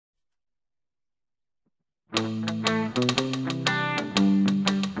It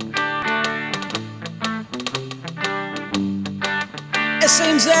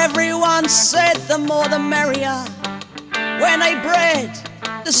seems everyone said the more the merrier when they bred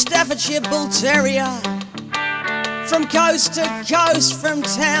the Staffordshire Bull Terrier. From coast to coast, from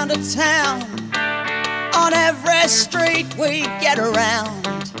town to town, on every street we get around.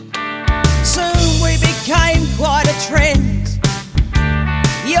 Soon we became quite a trend.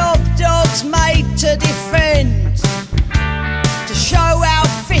 Your dog's made to defend, to show how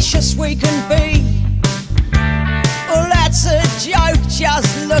vicious we can be. Well, that's a joke,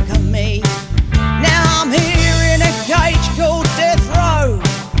 just look at me. Now I'm here in a cage called Death Row.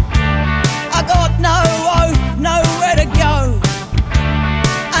 I got no hope, nowhere to go,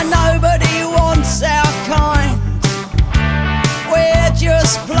 and nobody wants our kind. We're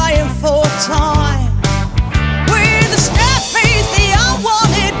just playing for time. We're the Staffies, the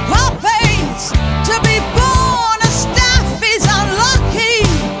unwanted puppies. To be born a Staffie's unlucky,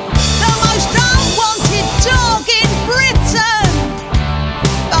 the most unwanted dog in Britain.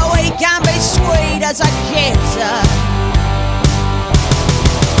 But we can be sweet as a kitten.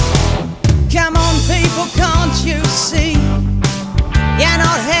 Come on people, can't you see? You're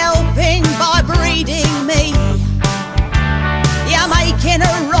not helping by breeding me. You're making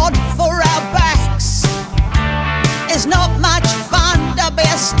a rod for our backs. It's not much fun to be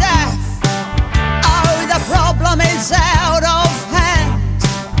a staff. Oh, the problem is out of hand.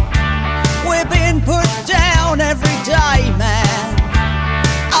 We're being put down every day, man.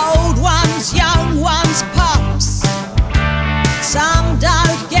 Old ones, young ones, pups. Some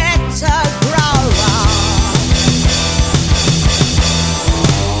don't get to grow up.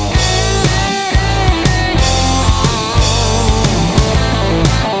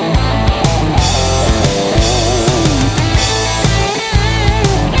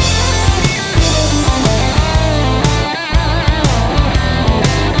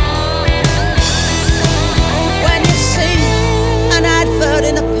 When you see an advert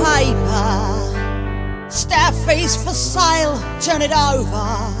in the paper, Staffie's for sale, turn it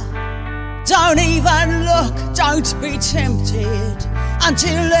over. Don't even look, don't be tempted,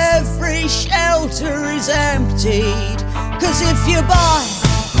 until every shelter is emptied. 'Cause if you buy,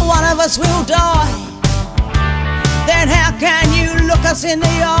 one of us will die. Then how can you look us in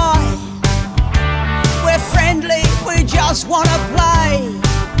the eye? We're friendly, we just wanna play.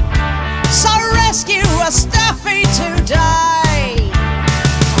 So rescue a Staffie today.